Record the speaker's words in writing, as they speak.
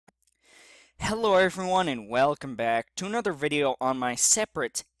Hello everyone and welcome back to another video on my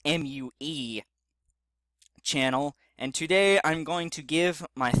separate MUE channel, and today I'm going to give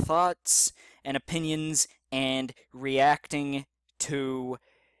my thoughts and opinions and reacting to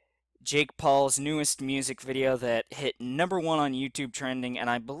Jake Paul's newest music video that hit #1 on YouTube trending,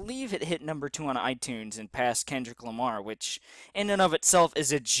 and I believe it hit #2 on iTunes and passed Kendrick Lamar, which in and of itself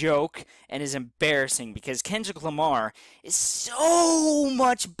is a joke and is embarrassing because Kendrick Lamar is so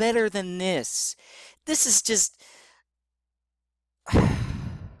much better than this. This is just...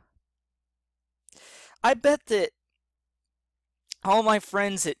 I bet that all my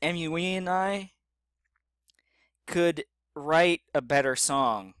friends at MUE and I could write a better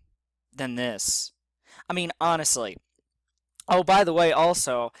song than this. I mean, honestly. Oh, by the way,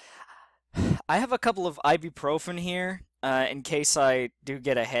 also, I have a couple of ibuprofen here in case I do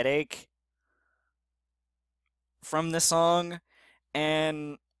get a headache from the song,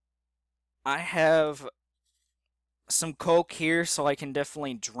 and I have some Coke here so I can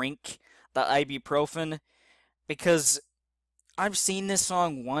definitely drink the ibuprofen, because I've seen this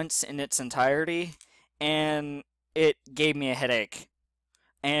song once in its entirety, and it gave me a headache.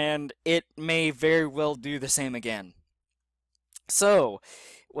 And it may very well do the same again. So,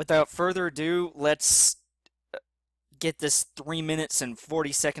 without further ado, let's get this 3 minutes and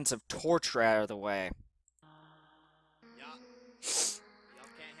 40 seconds of torture out of the way. Y'all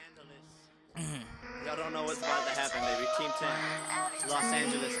can't handle this. Y'all don't know what's about to happen, baby. Team 10, Los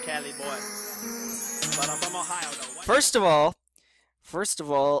Angeles, Cali boy. But I'm from Ohio, though. First of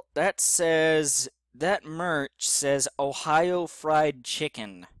all, that merch says Ohio Fried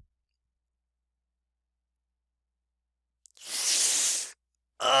Chicken.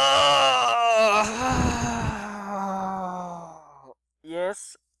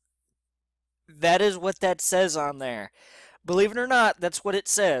 Yes. That is what that says on there. Believe it or not, that's what it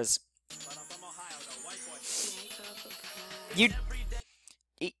says. You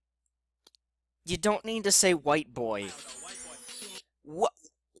don't need to say white boy. What?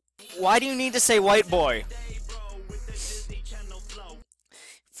 Why do you need to say white boy?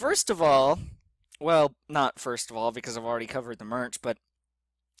 First of all, well, not first of all, because I've already covered the merch, but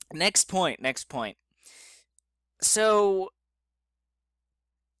next point. So,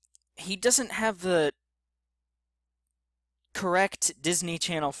 he doesn't have the correct Disney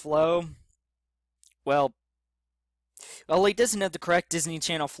Channel flow. Well, he doesn't have the correct Disney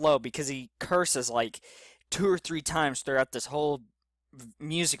Channel flow because he curses like 2 or 3 times throughout this whole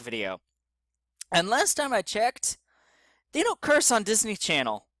music video. And last time I checked, they don't curse on Disney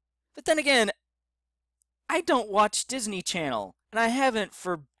Channel. But then again, I don't watch Disney Channel, and I haven't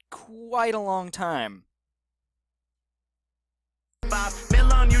for quite a long time. 5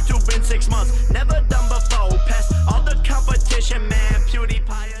 mil on YouTube in 6 months. Never done before. Past all the competition, man.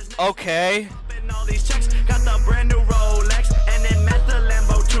 PewDiePie is okay. All these checks. Got the brand new Rolex, and then met the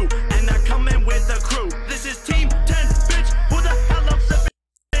Lambo too. And they're coming with the crew. This is Team 10, bitch. Who the hell up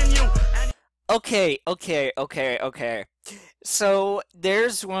flipping you? Okay. So,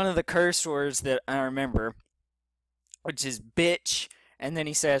 there's one of the curse words that I remember, which is bitch, and then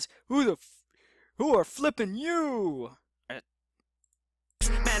he says, who are flipping you?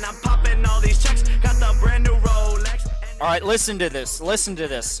 Man, I'm popping all these checks. Got the brand new Rolex. Alright, listen to this.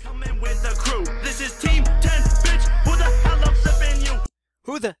 Coming with the crew. This is Team 10, bitch. Who the hell up flipping you?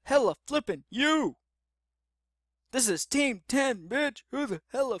 Who the hell are flipping you? This is Team 10, bitch. Who the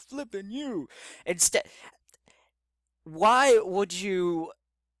hell are flipping you? Instead, why would you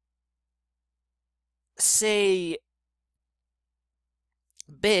say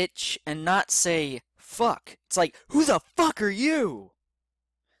bitch and not say fuck? It's like, who the fuck are you?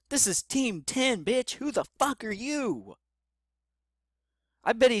 This is Team 10, bitch. Who the fuck are you?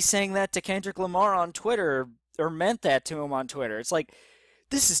 I bet he's saying that to Kendrick Lamar on Twitter, or meant that to him on Twitter. It's like,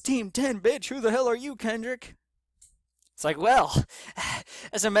 this is Team 10, bitch. Who the hell are you, Kendrick? It's like, well,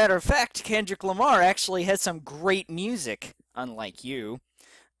 as a matter of fact, Kendrick Lamar actually has some great music, unlike you.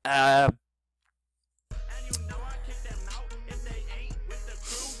 Yeah,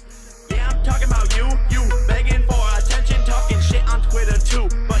 I'm talking about you begging for attention, talking shit on Twitter too.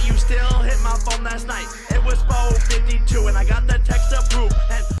 But you still hit my phone last night. It was 4:52 and I got the text to prove.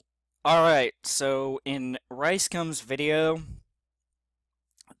 Alright, so in RiceGum's video,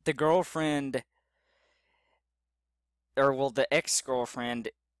 the girlfriend, or well, the ex-girlfriend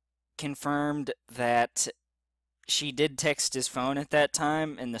confirmed that she did text his phone at that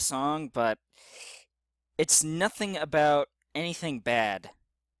time in the song, but it's nothing about anything bad.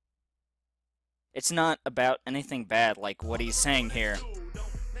 It's not about anything bad like what he's saying here.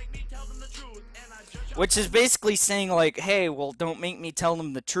 Which is basically saying, like, hey, well, don't make me tell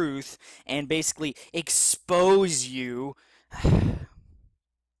them the truth, and basically expose you.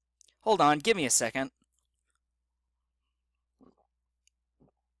 Hold on, give me a second.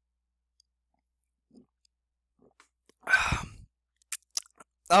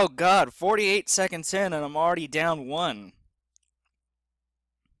 Oh god, 48 seconds in and I'm already down 1.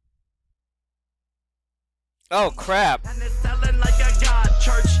 Oh crap. And it's selling like a god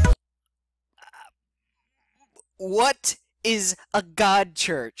church. What is a god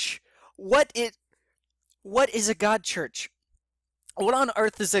church? What is a god church? What on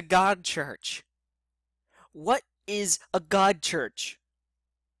earth is a god church? What is a god church?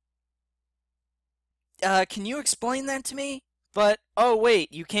 Can you explain that to me? But, oh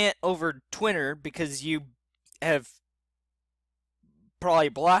wait, you can't over Twitter because you have probably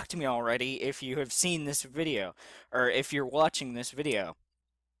blocked me already if you have seen this video, or if you're watching this video.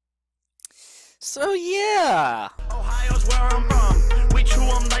 So yeah! Ohio's where I'm from. We chew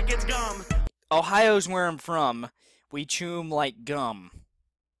 'em like it's gum. Ohio's where I'm from. We chew 'em like gum.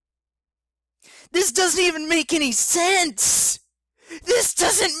 This doesn't even make any sense! This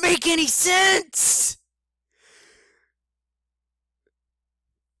doesn't make any sense!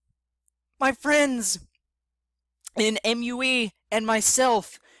 My friends in MUE and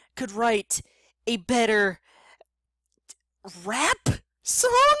myself could write a better rap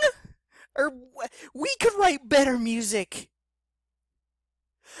song? Or we could write better music.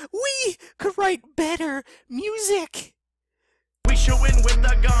 We could write better music. We shooin' with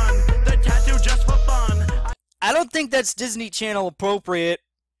the gun. The tattoo just for fun. I don't think that's Disney Channel appropriate.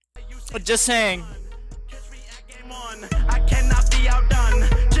 Just saying. I cannot be outdone.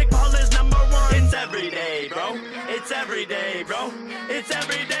 Jake Paul is #1. It's every day, bro. It's every day, bro. It's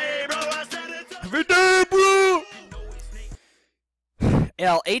every day, bro. I said it's Every day, bro!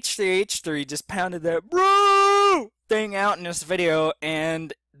 Yeah, H3H3 just pounded that bro thing out in this video,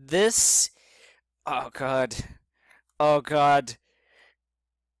 and this... Oh, God. Oh, God.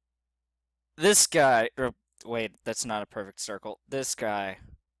 This guy... Or, wait, that's not a perfect circle. This guy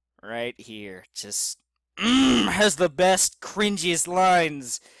right here just... has the best, cringiest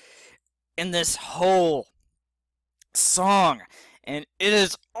lines in this whole song. And it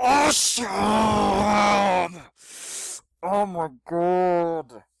is awesome! Oh my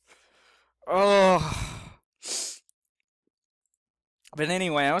god. Oh. But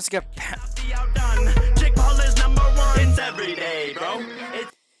anyway, I was gonna... Jake Paul is #1. It's every day, bro.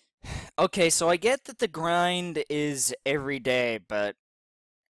 Okay, so I get that the grind is every day, but...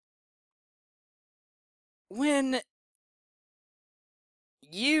 when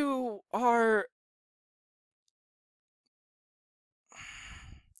you are...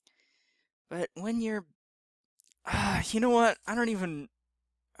 But when you're... you know what? I don't even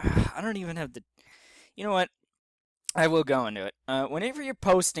have the... You know what? I will go into it. Whenever you're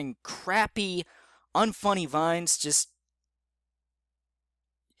posting crappy, unfunny vines, just...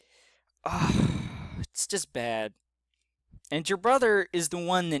 it's just bad. And your brother is the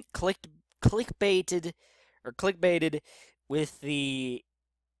one that clickbaited with the...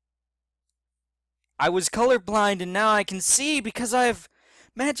 I was colorblind and now I can see because I have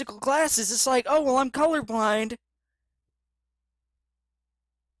magical glasses. It's like, oh, well, I'm colorblind.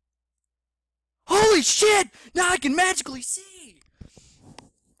 Holy shit! Now I can magically see!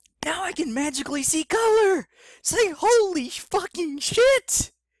 Now I can magically see color! Say, holy fucking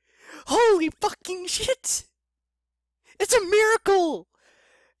shit! Holy fucking shit! It's a miracle!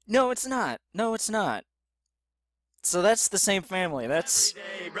 No, it's not. No, it's not. So that's the same family. That's... Every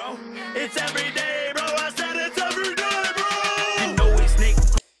day, bro. It's every day, bro. I said it's every day, bro. You know it's Nick.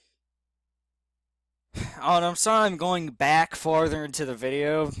 Oh, and I'm sorry I'm going back farther into the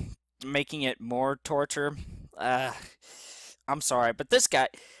video, making it more torture. I'm sorry, but this guy...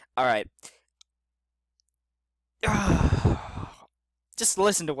 Alright. Just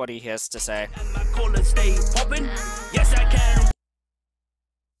listen to what he has to say. And my collar stay popping. Yes, I can.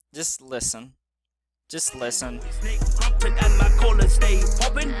 Just listen. Just listen. And my collar stay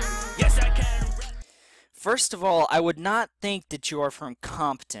popping. Yes, I can. First of all, I would not think that you are from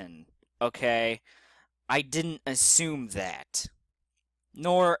Compton, okay? I didn't assume that.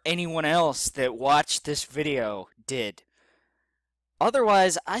 Nor anyone else that watched this video did.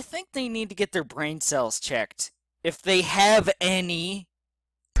 Otherwise, I think they need to get their brain cells checked. If they have any.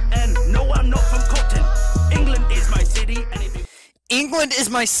 And no, I'm not from Compton. England is my city. And if you... England is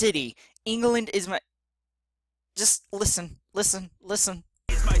my city. England is my... Just listen. Listen. Listen.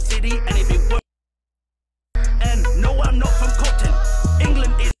 Is my city. And if it were... And no, I'm not from Compton.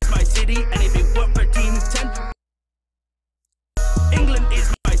 England is my city. And if it weren't for Team 10... England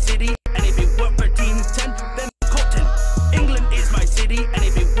is my city. And if it weren't for Team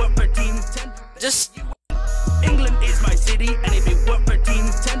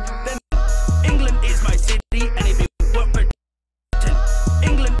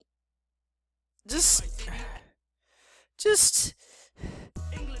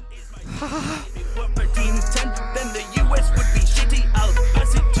If it weren't for Team 10, then the US would be shitty. I'll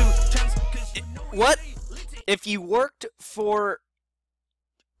pass it to Chance, 'cause you know What? he's litty. If you worked for...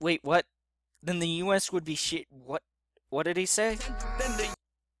 Wait, what? Then the US would be shit... What? What did he say? Then the...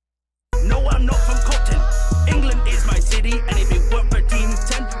 No, I'm not from Compton. England is my city, and if it weren't for Team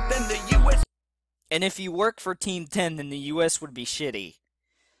 10, then the US... And if you work for Team 10, then the US would be shitty.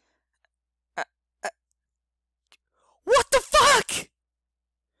 What the fuck?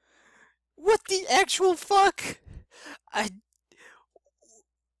 What the actual fuck? I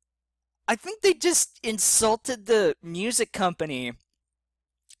think they just insulted the music company,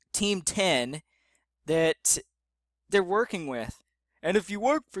 Team 10, that they're working with. And if you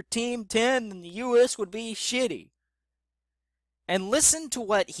work for Team 10, then the US would be shitty. And listen to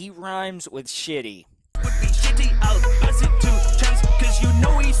what he rhymes with shitty. would be shitty. I'll pass it to Chance, 'cause you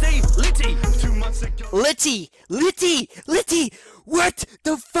know he say litty. 2 months ago... Litty! Litty! Litty! What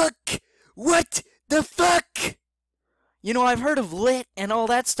the fuck? What the fuck? You know, I've heard of lit and all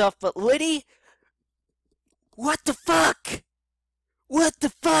that stuff, but litty? What the fuck? What the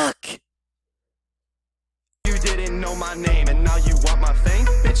fuck? You didn't know my name, and now you want my fame?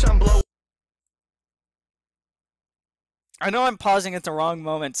 Bitch, I'm blow... I know I'm pausing at the wrong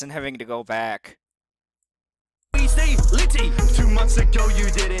moments and having to go back. We say litty. 2 months ago you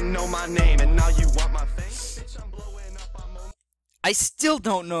didn't know my name, and now you want my fame? Bitch, I'm blowing up, I'm on... I still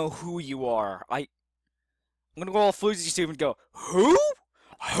don't know who you are. I'm gonna go all floozy stupid and go, who?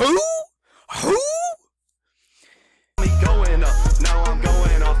 Who? Who? Me going up, now I'm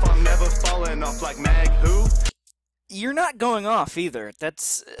going off, I'm never falling off like Mag who? You're not going off either.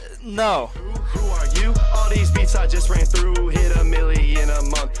 That's... no. Who are you? All these beats I just ran through, hit a million a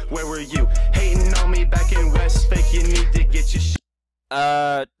month. Where were you? Hating on me back in West Fake, you need to get your shit.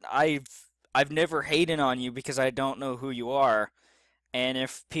 I've never hated on you because I don't know who you are. And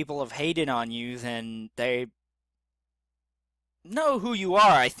if people have hated on you, then they know who you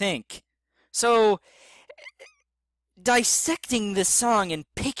are, I think. So, dissecting the song and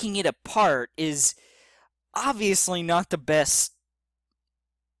picking it apart is obviously not the best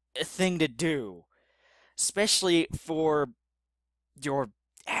thing to do. Especially for your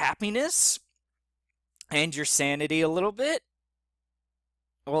happiness and your sanity a little bit.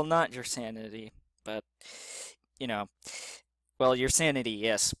 Well, not your sanity, but, you know, well, your sanity,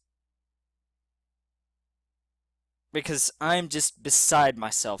 yes. Because I'm just beside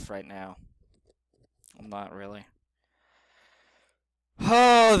myself right now. I'm not really.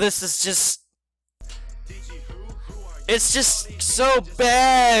 Oh, this is just... It's just so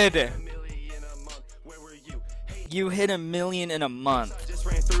bad! You hit 1 million in a month. Just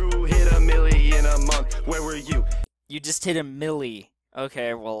ran through, hit a million a month. Where were you? You just hit a milli.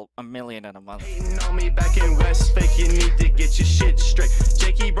 Okay, well, 1 million in a month. Hating on me back in West Fake, you need to get your shit straight.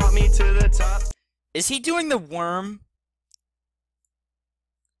 Jakey brought me to the top. Is he doing the worm?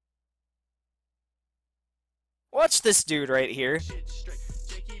 Watch this dude right here.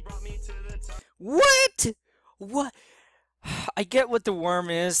 Jakey brought me to the top. What? What? I get what the worm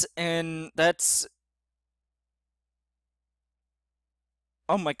is, and that's...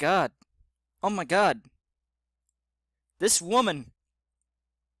 Oh my god. Oh my god. This woman...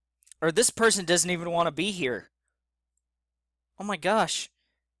 Or this person doesn't even want to be here. Oh my gosh.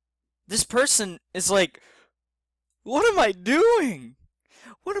 This person is like... What am I doing?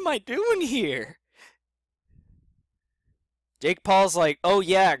 What am I doing here? Jake Paul's like, oh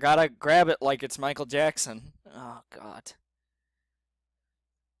yeah, gotta grab it like it's Michael Jackson. Oh god.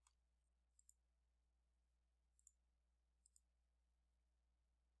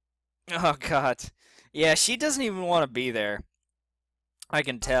 Oh god. Yeah, she doesn't even want to be there. I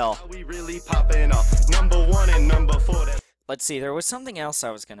can tell. We really popping off. #1 and #4. Let's see, there was something else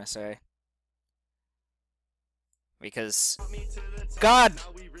I was gonna say. Because... God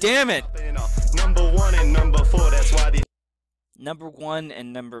damn it! #1 and #4, that's why the... #1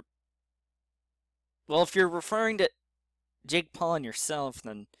 and number... Well, if you're referring to Jake Paul and yourself,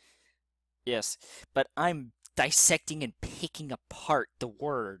 then... Yes. But I'm dissecting and picking apart the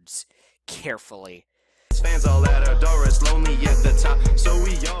words carefully. Fans all at our door, it's lonely at the top, so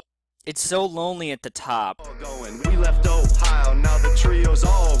we all... It's so lonely at the top. Going. We left Ohio, now the trio's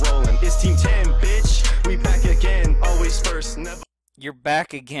all rolling. It's Team 10, bitch. We back again, always first, never... You're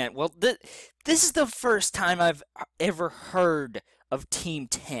back again. Well, this is the first time I've ever heard of Team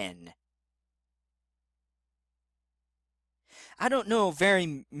 10. I don't know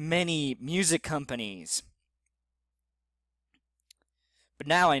very many music companies. But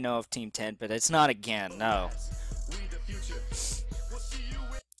now I know of Team 10, but it's not again, no.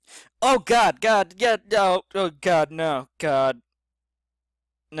 Oh god, god, no, oh god, no, god.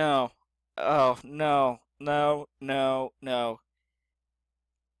 No. Oh, no, no, no, no.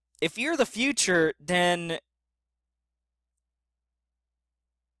 If you're the future, then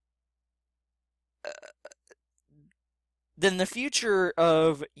the future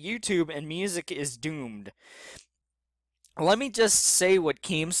of YouTube and music is doomed. Let me just say what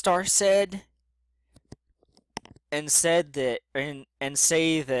Keemstar said, and say that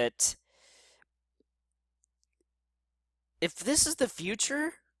if this is the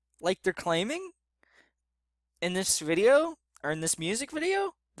future, like they're claiming in this video, or in this music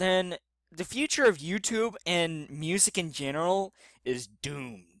video, then the future of YouTube and music in general is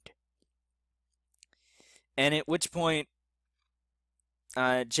doomed. And at which point,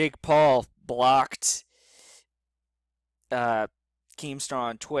 Jake Paul blocked Keemstar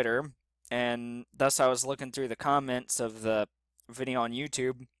on Twitter, and thus I was looking through the comments of the video on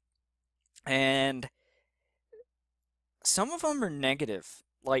YouTube, and some of them are negative.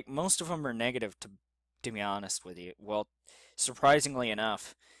 Like, most of them are negative, to be honest with you. Well, surprisingly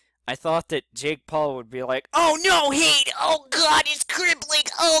enough. I thought that Jake Paul would be like, "Oh no, hate! Oh god, it's crippling!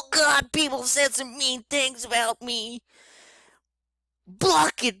 Oh god, people said some mean things about me!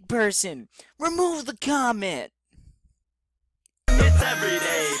 Block it, person! Remove the comment!" It's every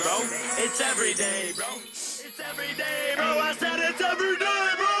day, bro. It's every day, bro. It's every day, bro. I said it's every day,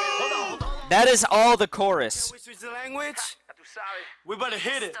 bro. Hold on. That is all the chorus. Can we switch the language? We better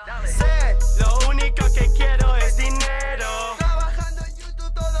hit it. Sé, lo único que quiero es dinero. Trabajando en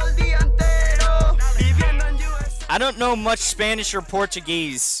YouTube todo el día entero. Viviendo en US. I don't know much Spanish or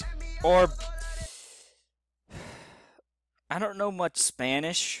Portuguese, or I don't know much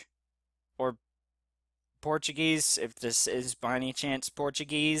Spanish or Portuguese, if this is by any chance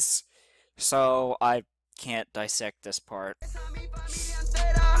Portuguese, so I can't dissect this part.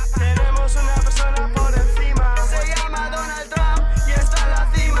 Tenemos una persona por encima. Se llama Donald Trump y está en la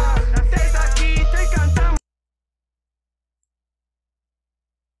cima. Desde aquí te cantamos.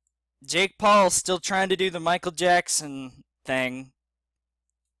 Jake Paul's still trying to do the Michael Jackson thing.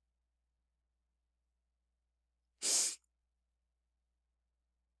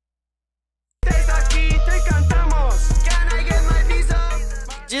 Desde aquí te cantamos. Can I get my visa?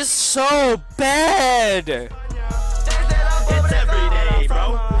 Just so bad! It's every day,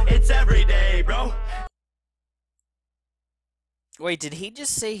 bro. It's every day, bro. Wait, did he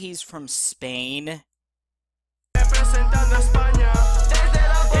just say he's from Spain? Representando España.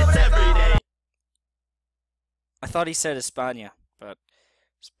 It's every day. I thought he said España, but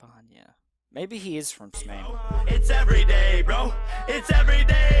España. Maybe he is from Spain. It's every day, bro. It's every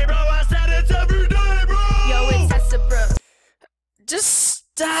day, bro. I said it's every day, bro. Yo, it's Tessa, bro. Just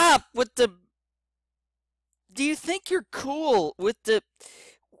stop with the... Do you think you're cool with the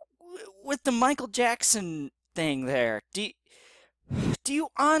Michael Jackson thing there? Do you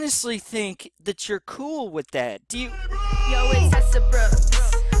honestly think that you're cool with that? Do you... Yo, it's Tessa, bro.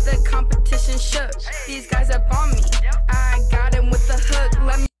 The competition shook. These guys up on me. I got him with the hook.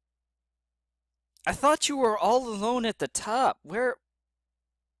 Let me... I thought you were all alone at the top. Where...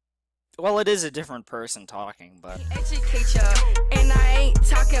 Well, it is a different person talking, but... educate ya, and I ain't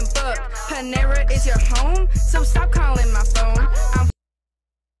talking book. Panera is your home, so stop calling my phone.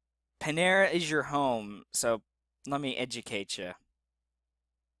 Panera is your home, so let me educate you.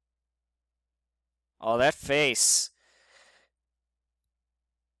 Oh, that face.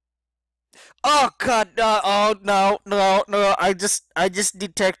 Oh god, no, oh no, no, no, I just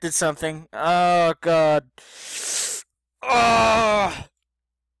detected something. Oh god. Oh.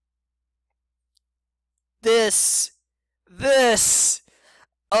 This.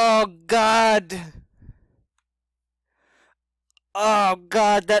 Oh god. Oh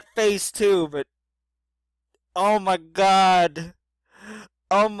god, that face too, but oh my god.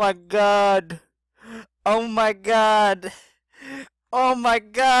 Oh my god. Oh my god. Oh my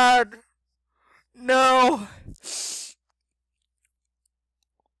god. No.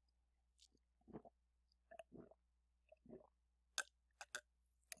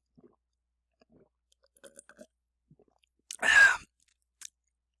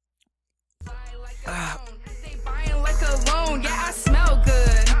 They buying like a loan, yeah, I smell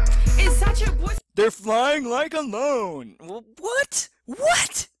good. Is that your boy? They're flying like a loan. What?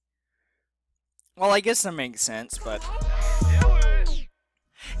 What? Well, I guess that makes sense, but...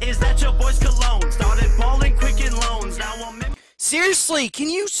 Is that your boy's cologne? Started balling quick in loans. Now I'm in Seriously, can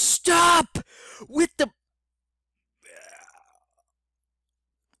you stop with the...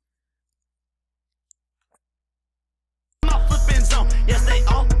 my flipping zone. Yes, they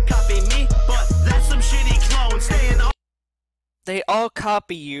all copy me, but that's some shitty clone. Staying on. They all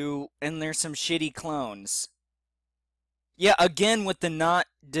copy you, and there's some shitty clones. Yeah, again with the not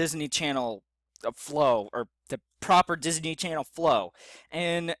Disney Channel flow, or the proper Disney Channel flow.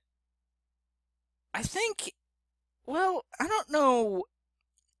 And I think, well, I don't know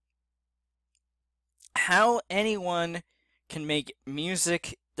how anyone can make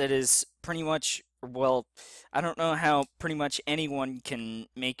music that is pretty much, well, I don't know how pretty much anyone can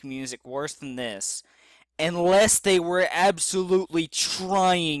make music worse than this, unless they were absolutely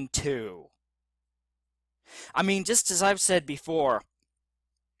trying to. I mean, just as I've said before,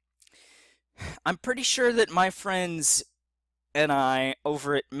 I'm pretty sure that my friends and I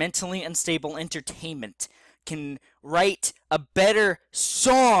over at Mentally Unstable Entertainment can write a better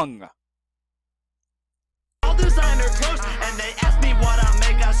song. All designer clothes, and they asked me what I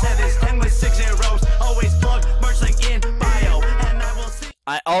make. I said it's 10 with 6 zeros. Always plug merch link in bio, and I will see.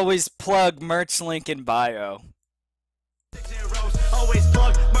 I always plug merch link in bio. 6 zeros. Always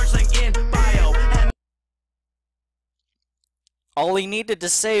plug merch link in bio. And All he needed to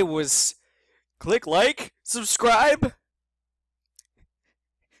say was, click like, subscribe.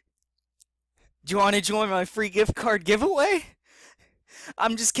 Do you want to join my free gift card giveaway?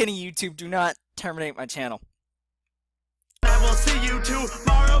 I'm just kidding, YouTube. Do not terminate my channel. I will see you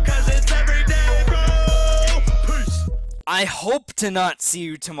tomorrow, cause it's every day, bro. Peace. I hope to not see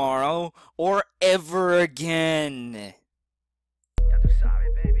you tomorrow or ever again.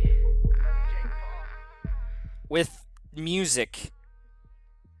 With music.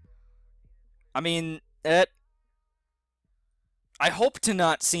 I mean, I hope to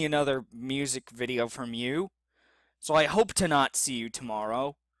not see another music video from you. So I hope to not see you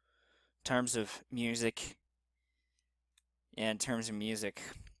tomorrow. In terms of music. Yeah, in terms of music.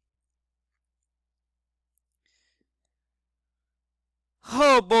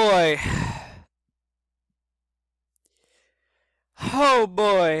 Oh boy. Oh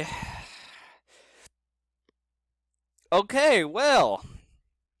boy. Okay, well.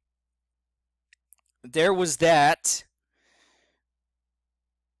 There was that.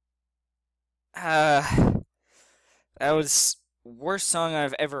 That was worst song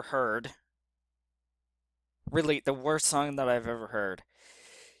I've ever heard. Really, the worst song that I've ever heard.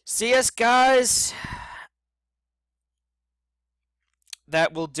 CS guys,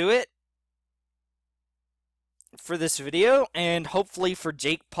 that will do it for this video, and hopefully for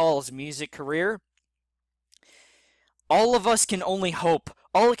Jake Paul's music career. All of us can only hope,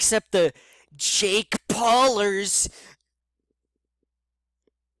 all except the Jake Paulers.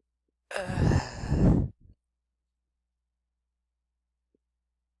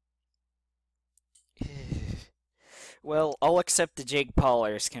 Well, all except the Jake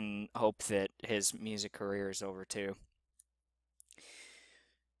Paulers can hope that his music career is over too.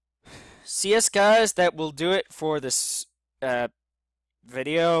 CS guys, that will do it for this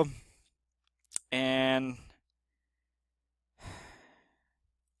video. And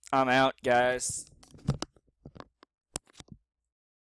I'm out, guys.